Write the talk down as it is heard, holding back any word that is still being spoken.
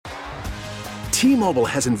T-Mobile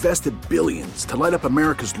has invested billions to light up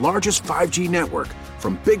America's largest 5G network,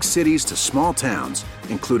 from big cities to small towns,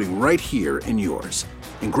 including right here in yours.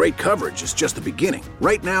 And great coverage is just the beginning.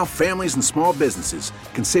 Right now, families and small businesses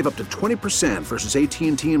can save up to 20% versus AT&T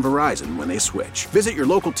and Verizon when they switch. Visit your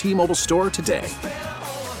local T-Mobile store today.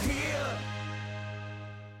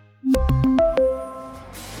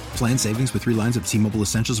 Plan savings with 3 lines of T-Mobile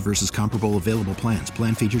Essentials versus comparable available plans.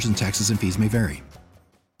 Plan features and taxes and fees may vary.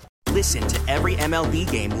 Listen to every MLB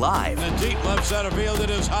game live. In the deep left center field, it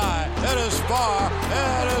is high, it is far,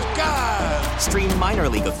 it is gone. Stream minor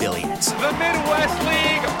league affiliates. The Midwest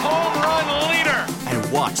League home run leader.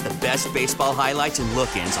 And watch the best baseball highlights and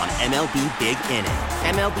look-ins on MLB Big Inning.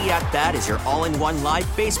 MLB At Bat is your all-in-one live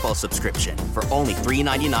baseball subscription for only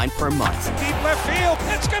 $3.99 per month. Deep left field,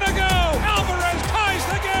 it's gonna go. Alvarez ties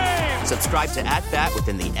the game. Subscribe to At Bat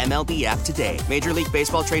within the MLB app today. Major League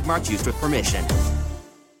Baseball trademarks used with permission.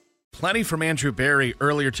 Plenty from Andrew Berry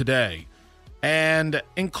earlier today, and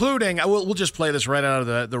including, we'll just play this right out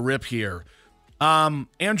of the rip here.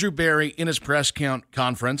 Andrew Berry in his press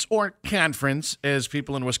conference, or conference, as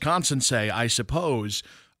people in Wisconsin say, I suppose,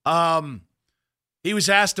 he was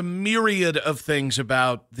asked a myriad of things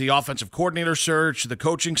about the offensive coordinator search, the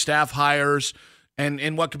coaching staff hires,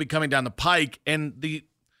 and what could be coming down the pike. And the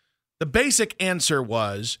basic answer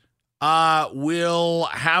was, we'll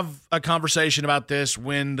have a conversation about this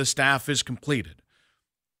when the staff is completed.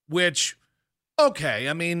 Which, okay,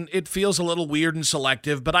 I mean, it feels a little weird and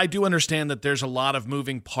selective, but I do understand that there's a lot of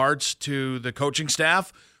moving parts to the coaching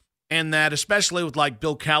staff, and that especially with like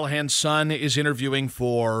Bill Callahan's son is interviewing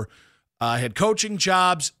for head coaching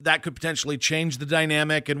jobs, that could potentially change the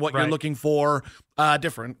dynamic and what you're looking for.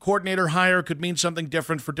 Different coordinator hire could mean something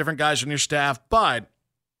different for different guys on your staff, but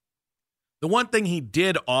the one thing he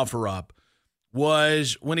did offer up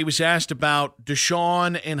was when he was asked about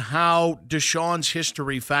Deshaun and how Deshaun's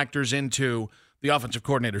history factors into the offensive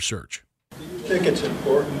coordinator search. Do you think it's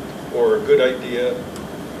important or a good idea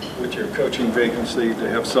with your coaching vacancy to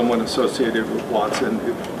have someone associated with Watson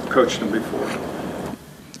who coached him before?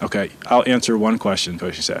 Okay, I'll answer one question,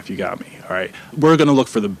 coaching staff. You got me. All right. We're going to look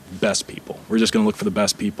for the best people. We're just going to look for the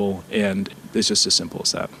best people, and it's just as simple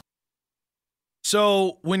as that.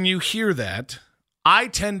 So when you hear that, I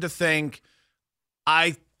tend to think,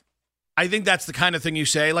 I think that's the kind of thing you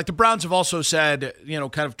say. Like the Browns have also said,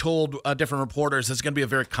 kind of told different reporters it's going to be a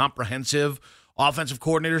very comprehensive offensive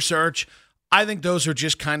coordinator search. I think those are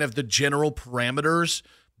just kind of the general parameters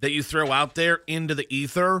that you throw out there into the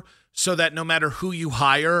ether so that no matter who you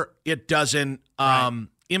hire, it doesn't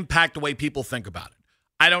impact the way people think about it.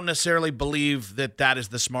 I don't necessarily believe that that is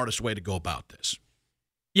the smartest way to go about this.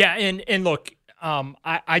 Yeah, and look,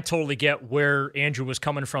 I totally get where Andrew was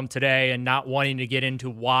coming from today and not wanting to get into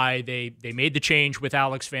why they made the change with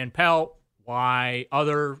Alex Van Pelt, why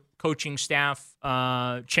other coaching staff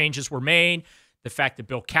changes were made, the fact that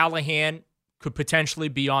Bill Callahan could potentially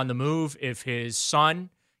be on the move if his son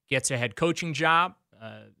gets a head coaching job.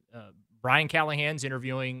 Brian Callahan's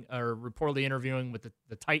reportedly interviewing with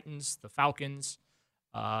the Titans, the Falcons,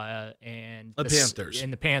 and the Panthers.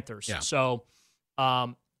 And the Panthers. Yeah. So,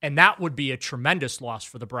 and that would be a tremendous loss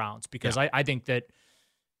for the Browns because I think that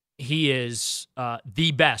he is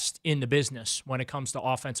the best in the business when it comes to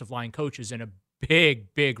offensive line coaches, and a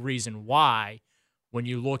big, big reason why when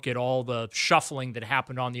you look at all the shuffling that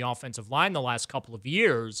happened on the offensive line the last couple of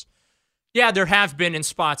years, yeah, there have been in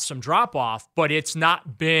spots some drop-off, but it's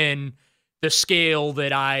not been the scale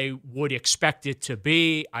that I would expect it to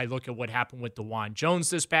be. I look at what happened with DeJuan Jones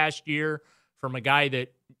this past year from a guy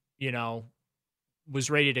that, was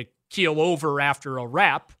ready to keel over after a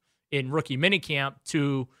rep in rookie minicamp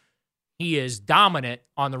to he is dominant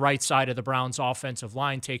on the right side of the Browns offensive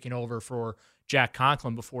line, taking over for Jack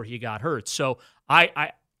Conklin before he got hurt. So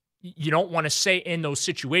you don't want to say in those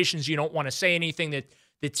situations, you don't want to say anything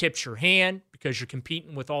that tips your hand because you're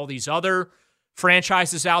competing with all these other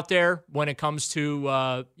franchises out there when it comes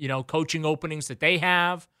to, coaching openings that they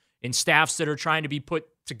have and staffs that are trying to be put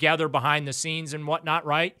together behind the scenes and whatnot,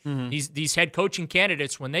 right? Mm-hmm. These head coaching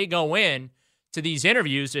candidates, when they go in to these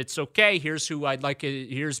interviews, it's okay, here's who I'd like,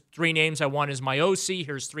 here's 3 names I want as my OC,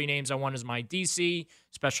 here's 3 names I want as my DC,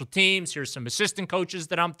 special teams, here's some assistant coaches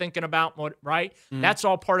that I'm thinking about, right? Mm-hmm. That's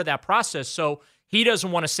all part of that process. So he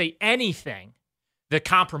doesn't want to say anything that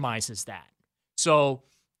compromises that. So,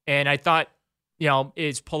 and I thought,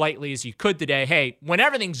 as politely as you could today, hey, when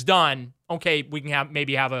everything's done, okay, we can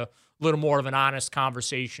have a little more of an honest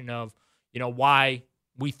conversation of, why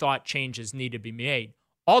we thought changes need to be made.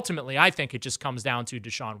 Ultimately, I think it just comes down to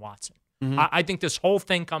Deshaun Watson. Mm-hmm. I think this whole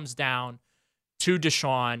thing comes down to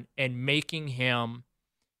Deshaun and making him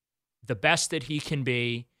the best that he can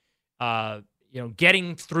be,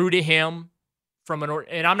 getting through to him from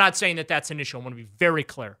and I'm not saying that that's an issue. I want to be very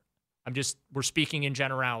clear. We're speaking in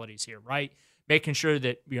generalities here, right? Making sure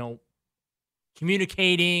that,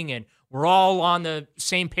 communicating and we're all on the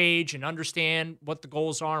same page and understand what the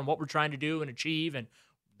goals are and what we're trying to do and achieve, and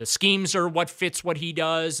the schemes are what fits what he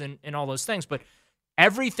does and all those things. But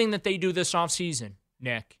everything that they do this offseason,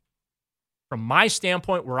 Nick, from my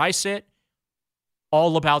standpoint where I sit,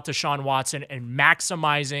 all about Deshaun Watson and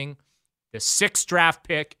maximizing the 6th draft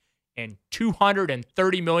pick and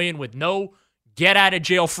 $230 million with no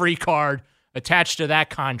get-out-of-jail-free card attached to that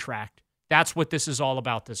contract. That's what this is all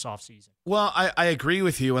about this offseason. Well, I agree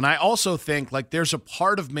with you, and I also think there's a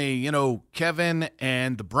part of me, Kevin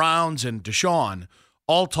and the Browns and Deshaun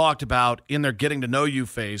all talked about in their getting to know you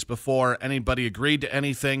phase before anybody agreed to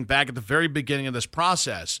anything back at the very beginning of this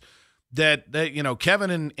process that Kevin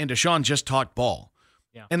and Deshaun just talked ball.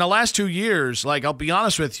 Yeah. In the last 2 years, I'll be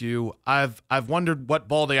honest with you, I've wondered what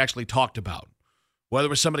ball they actually talked about. Whether it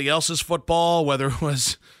was somebody else's football, whether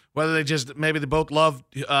they just maybe they both loved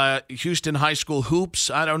Houston high school hoops.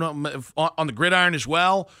 I don't know, on the gridiron as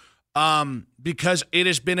well, because it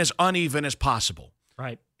has been as uneven as possible.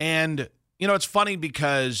 Right. And it's funny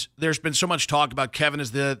because there's been so much talk about Kevin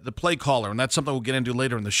as the play caller, and that's something we'll get into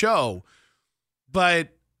later in the show.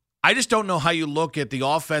 But I just don't know how you look at the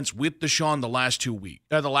offense with Deshaun the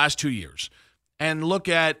last 2 years, and look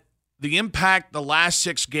at the impact the last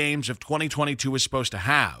 6 games of 2022 was supposed to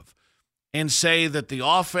have, and say that the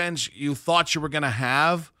offense you thought you were going to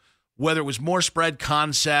have, whether it was more spread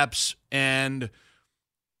concepts and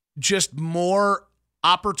just more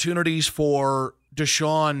opportunities for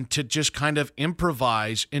Deshaun to just kind of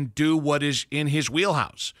improvise and do what is in his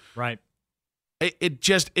wheelhouse. Right. It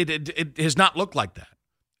has not looked like that.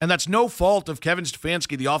 And that's no fault of Kevin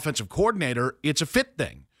Stefanski, the offensive coordinator. It's a fit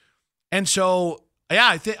thing. And so,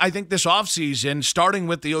 yeah, I think this offseason, starting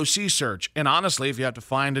with the OC search, and honestly, if you have to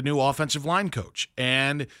find a new offensive line coach,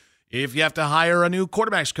 and if you have to hire a new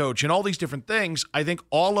quarterbacks coach, and all these different things, I think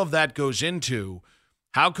all of that goes into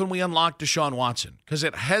how can we unlock Deshaun Watson? Because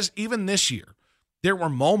it has, even this year, there were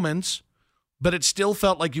moments, but it still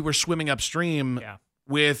felt like you were swimming upstream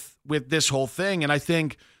with this whole thing. And I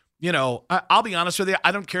think, I'll be honest with you,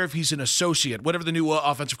 I don't care if he's an associate, whatever the new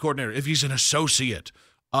offensive coordinator, if he's an associate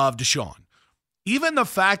of Deshaun. Even the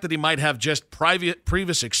fact that he might have just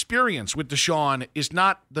previous experience with Deshaun is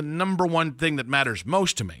not the number one thing that matters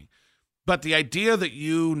most to me. But the idea that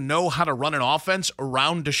you know how to run an offense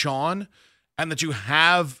around Deshaun and that you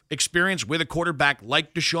have experience with a quarterback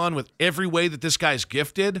like Deshaun with every way that this guy's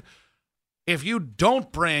gifted, if you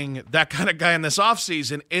don't bring that kind of guy in this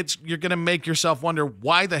offseason, you're going to make yourself wonder,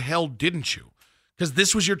 why the hell didn't you? Because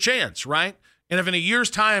this was your chance, right? And if in a year's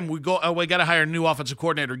time we go, we got to hire a new offensive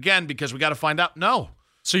coordinator again because we got to find out, no.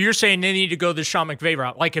 So you're saying they need to go the Sean McVay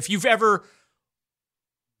route. Like, if you've ever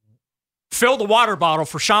filled a water bottle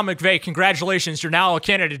for Sean McVay, congratulations, you're now a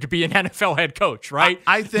candidate to be an NFL head coach, right?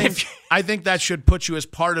 I think that should put you as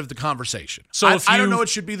part of the conversation. So I don't know it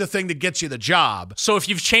should be the thing that gets you the job. So if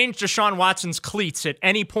you've changed Deshaun Watson's cleats at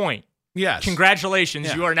any point, yes,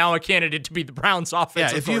 congratulations, you are now a candidate to be the Browns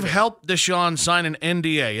offensive if you've helped Deshaun sign an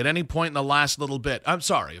NDA at any point in the last little bit, I'm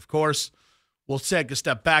sorry, of course, we'll take a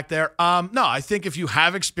step back there. No, I think if you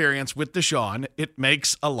have experience with Deshaun, it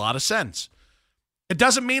makes a lot of sense. It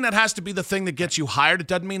doesn't mean it has to be the thing that gets you hired. It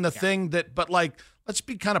doesn't mean the thing that, but let's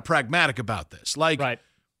be kind of pragmatic about this.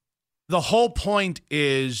 The whole point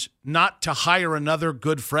is not to hire another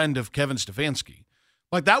good friend of Kevin Stefanski.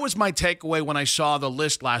 That was my takeaway when I saw the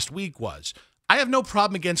list last week was, I have no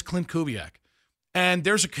problem against Clint Kubiak. And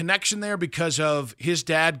there's a connection there because of his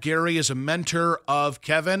dad, Gary, is a mentor of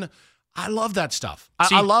Kevin. I love that stuff.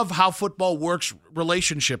 I love how football works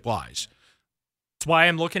relationship-wise. That's why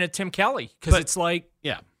I'm looking at Tim Kelly, because it's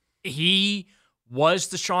he was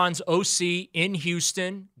Deshaun's OC in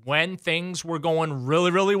Houston when things were going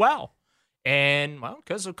really, really well. And,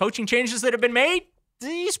 because of coaching changes that have been made,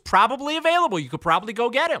 he's probably available. You could probably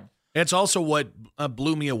go get him. It's also what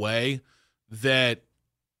blew me away that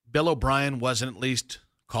Bill O'Brien wasn't at least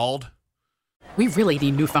called. We really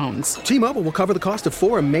need new phones. T-Mobile will cover the cost of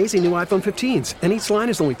 4 amazing new iPhone 15s, and each line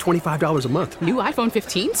is only $25 a month. New iPhone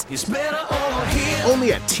 15s? It's better over here.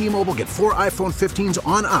 Only at T-Mobile, get 4 iPhone 15s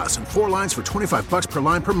on us and 4 lines for $25 per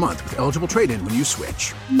line per month with eligible trade-in when you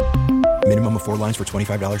switch. Minimum of 4 lines for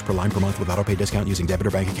 $25 per line per month with autopay discount using debit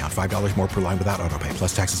or bank account. $5 more per line without autopay,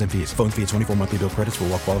 plus taxes and fees. Phone fee at 24 monthly bill credits for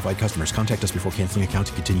well-qualified customers. Contact us before canceling account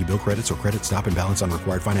to continue bill credits or credit stop and balance on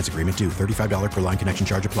required finance agreement due. $35 per line connection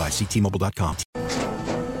charge applies. See T-Mobile.com.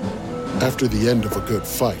 After the end of a good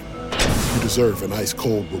fight, you deserve an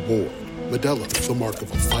ice-cold reward. Modelo, the mark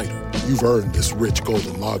of a fighter. You've earned this rich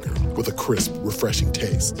golden lager with a crisp, refreshing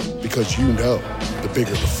taste. Because you know, the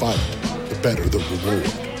bigger the fight, the better the reward.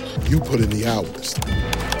 You put in the hours,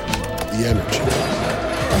 the energy,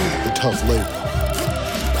 the tough labor.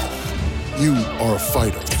 You are a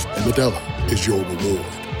fighter, and Modelo is your reward.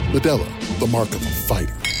 Modelo, the mark of a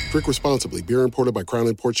fighter. Drink responsibly. Beer imported by Crown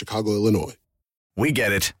Imports, Chicago, Illinois. We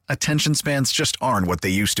get it. Attention spans just aren't what they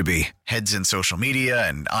used to be. Heads in social media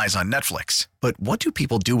and eyes on Netflix. But what do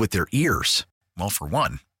people do with their ears? Well, for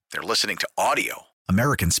one, they're listening to audio.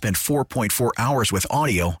 Americans spend 4.4 hours with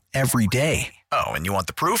audio every day. Oh, and you want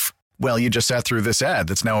the proof? Well, you just sat through this ad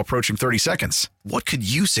that's now approaching 30 seconds. What could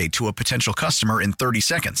you say to a potential customer in 30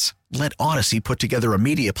 seconds? Let Odyssey put together a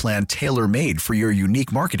media plan tailor-made for your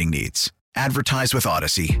unique marketing needs. Advertise with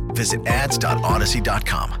Odyssey. Visit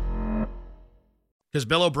ads.odyssey.com. Because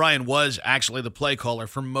Bill O'Brien was actually the play caller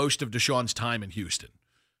for most of Deshaun's time in Houston.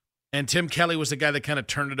 And Tim Kelly was the guy that kind of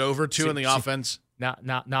turned it over to in the offense.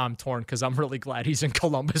 Now I'm torn because I'm really glad he's in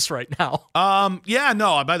Columbus right now. Yeah,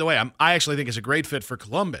 no, by the way, I actually think it's a great fit for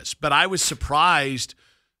Columbus. But I was surprised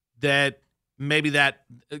that maybe that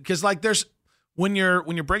 – because, like, there's – when you're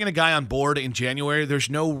bringing a guy on board in January, there's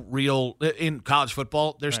no real – in college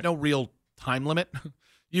football, there's no real time limit.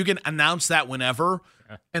 You can announce that whenever.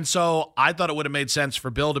 And so I thought it would have made sense for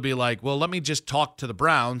Bill to be like, well, let me just talk to the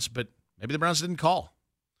Browns, but maybe the Browns didn't call.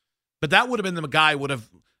 But that would have been the guy would have,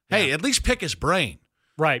 hey, at least pick his brain.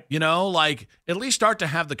 Right. You know, like at least start to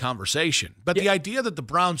have the conversation. But the idea that the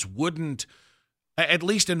Browns wouldn't at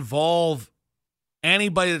least involve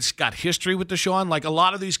anybody that's got history with Deshaun, like a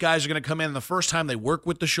lot of these guys are going to come in the first time they work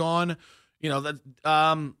with Deshaun, you know, that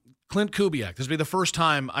Clint Kubiak, this will be the first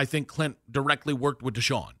time I think Clint directly worked with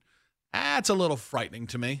Deshaun. That's a little frightening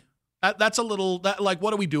to me. That's a little like,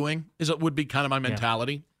 what are we doing? Would be kind of my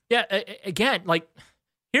mentality. Yeah. Again, like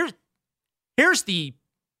here's the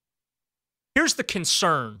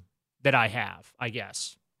concern that I have, I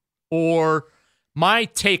guess, or my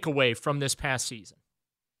takeaway from this past season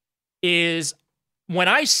is when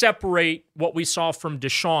I separate what we saw from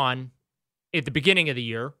Deshaun at the beginning of the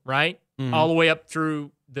year, right, all the way up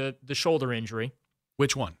through the shoulder injury.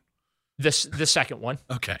 Which one? The second one.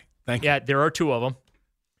 Okay. Thank you. Yeah, there are two of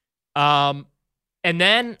them. And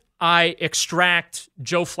then I extract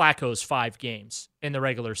Joe Flacco's 5 games in the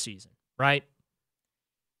regular season, right?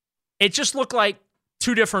 It just looked like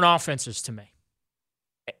two different offenses to me.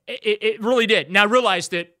 It really did. Now, I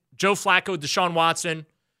realized that Joe Flacco, Deshaun Watson,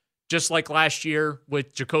 just like last year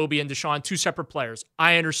with Jacoby and Deshaun, 2 separate players.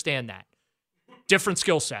 I understand that. Different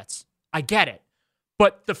skill sets. I get it.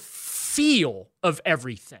 But the feel of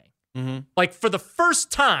everything, like for the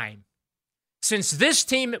first time since this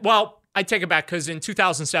team, well, I take it back because in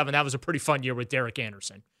 2007, that was a pretty fun year with Derek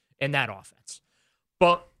Anderson in that offense.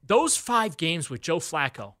 But those 5 games with Joe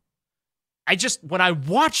Flacco, when I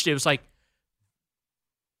watched it was like,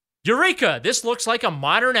 Eureka, this looks like a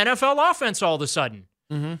modern NFL offense all of a sudden.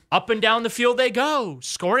 Up and down the field they go,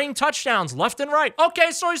 scoring touchdowns left and right.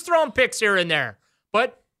 Okay, so he's throwing picks here and there.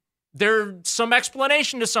 But there's some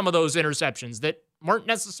explanation to some of those interceptions that weren't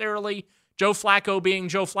necessarily Joe Flacco being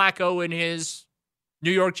Joe Flacco in his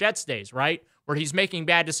New York Jets days, right? Where he's making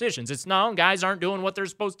bad decisions. It's no, guys aren't doing what they're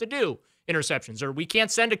supposed to do. Interceptions. Or we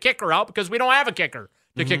can't send a kicker out because we don't have a kicker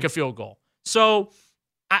to kick a field goal. So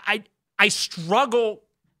I struggle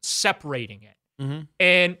separating it.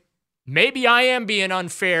 And maybe I am being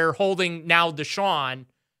unfair holding now Deshaun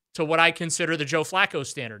to what I consider the Joe Flacco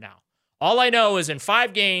standard now. All I know is in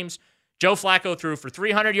 5 games, Joe Flacco threw for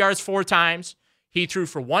 300 yards 4 times. He threw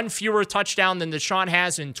for 1 fewer touchdown than Deshaun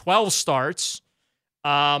has in 12 starts.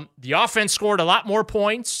 The offense scored a lot more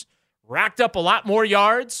points, racked up a lot more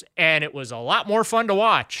yards, and it was a lot more fun to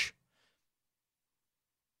watch.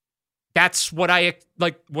 That's what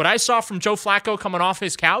I saw from Joe Flacco coming off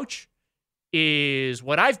his couch is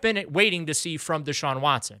what I've been waiting to see from Deshaun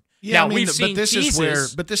Watson. Yeah, now, I mean, we've seen this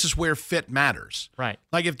is where fit matters. Right.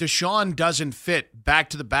 Like if Deshaun doesn't fit back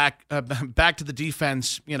to the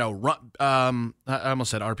defense, you know, I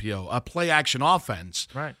almost said RPO, a play action offense.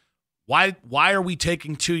 Right. Why are we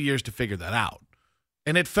taking 2 years to figure that out?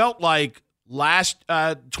 And it felt like last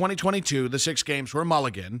 2022, the 6 games were a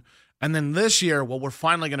mulligan. And then this year, well, we're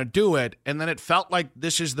finally going to do it. And then it felt like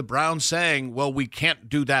this is the Browns saying, well, we can't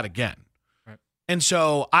do that again. And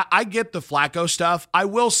so I get the Flacco stuff. I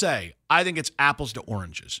will say, I think it's apples to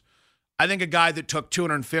oranges. I think a guy that took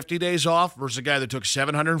 250 days off versus a guy that took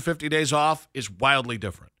 750 days off is wildly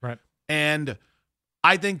different. Right. And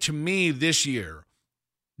I think to me this year,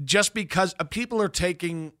 just because people are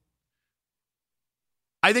taking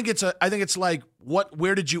I think it's like,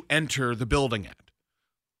 where did you enter the building at?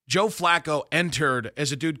 Joe Flacco entered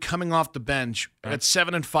as a dude coming off the bench at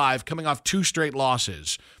 7-5, coming off 2 straight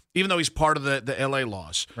losses, even though he's part of the LA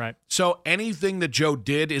loss. Right. So anything that Joe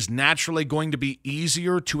did is naturally going to be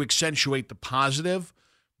easier to accentuate the positive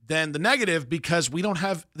than the negative because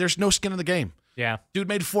there's no skin in the game. Yeah. Dude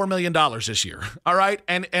made $4 million this year. All right.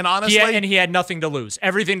 And honestly. He had nothing to lose.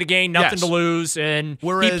 Everything to gain, nothing to lose. And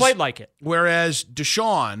he played like it. Whereas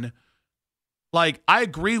Deshaun, like, I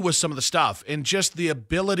agree with some of the stuff and just the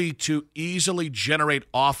ability to easily generate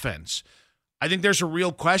offense. I think there's a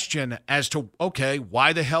real question as to, okay,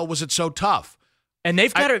 why the hell was it so tough? And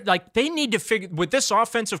they've got to, they need to figure, with this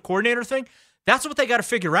offensive coordinator thing, that's what they got to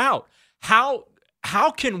figure out. How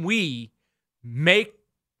can we make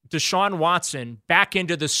Deshaun Watson back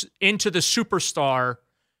into the superstar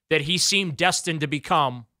that he seemed destined to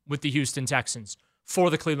become with the Houston Texans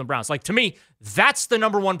for the Cleveland Browns? Like, to me, that's the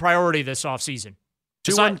number one priority this offseason.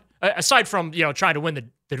 Aside from, trying to win the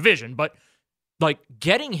division, but like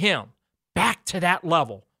getting him back to that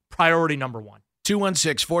level, priority number one.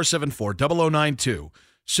 216-474-0092.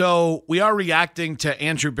 So we are reacting to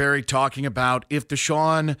Andrew Berry talking about if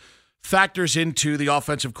Deshaun factors into the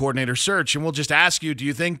offensive coordinator search. And we'll just ask you, do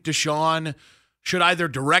you think Deshaun should either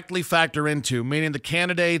directly factor into, meaning the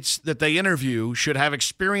candidates that they interview should have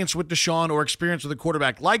experience with Deshaun or experience with a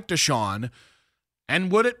quarterback like Deshaun?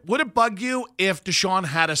 And would it bug you if Deshaun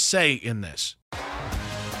had a say in this?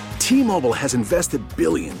 T-Mobile has invested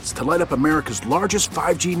billions to light up America's largest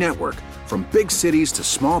 5G network, from big cities to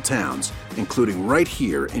small towns, including right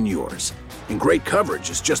here in yours. And great coverage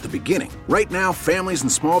is just the beginning. Right now, families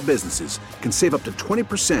and small businesses can save up to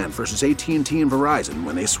 20% versus AT&T and Verizon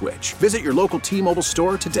when they switch. Visit your local T-Mobile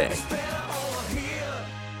store today.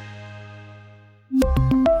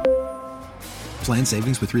 Plan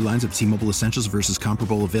savings with 3 lines of T-Mobile Essentials versus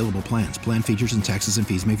comparable available plans. Plan features and taxes and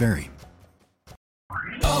fees may vary.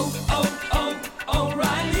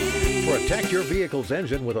 Protect your vehicle's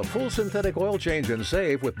engine with a full synthetic oil change and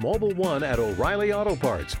save with Mobil 1 at O'Reilly Auto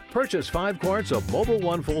Parts. Purchase 5 quarts of Mobil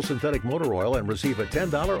 1 full synthetic motor oil and receive a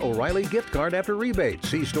 $10 O'Reilly gift card after rebate.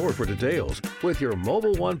 See store for details. With your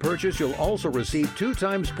Mobil 1 purchase, you'll also receive 2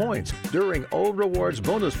 times points during O Rewards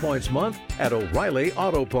Bonus Points Month at O'Reilly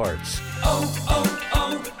Auto Parts.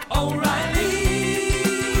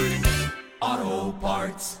 O'Reilly Auto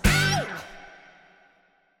Parts.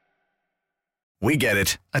 We get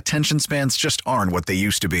it. Attention spans just aren't what they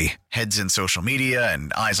used to be. Heads in social media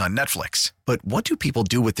and eyes on Netflix. But what do people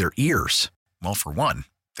do with their ears? Well, for one,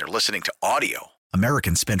 they're listening to audio.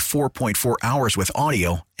 Americans spend 4.4 hours with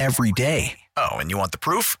audio every day. Oh, and you want the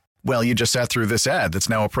proof? Well, you just sat through this ad that's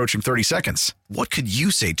now approaching 30 seconds. What could you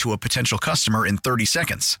say to a potential customer in 30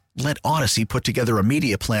 seconds? Let Odyssey put together a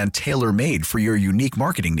media plan tailor-made for your unique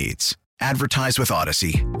marketing needs. Advertise with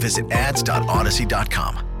Odyssey. Visit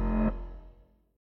ads.odyssey.com.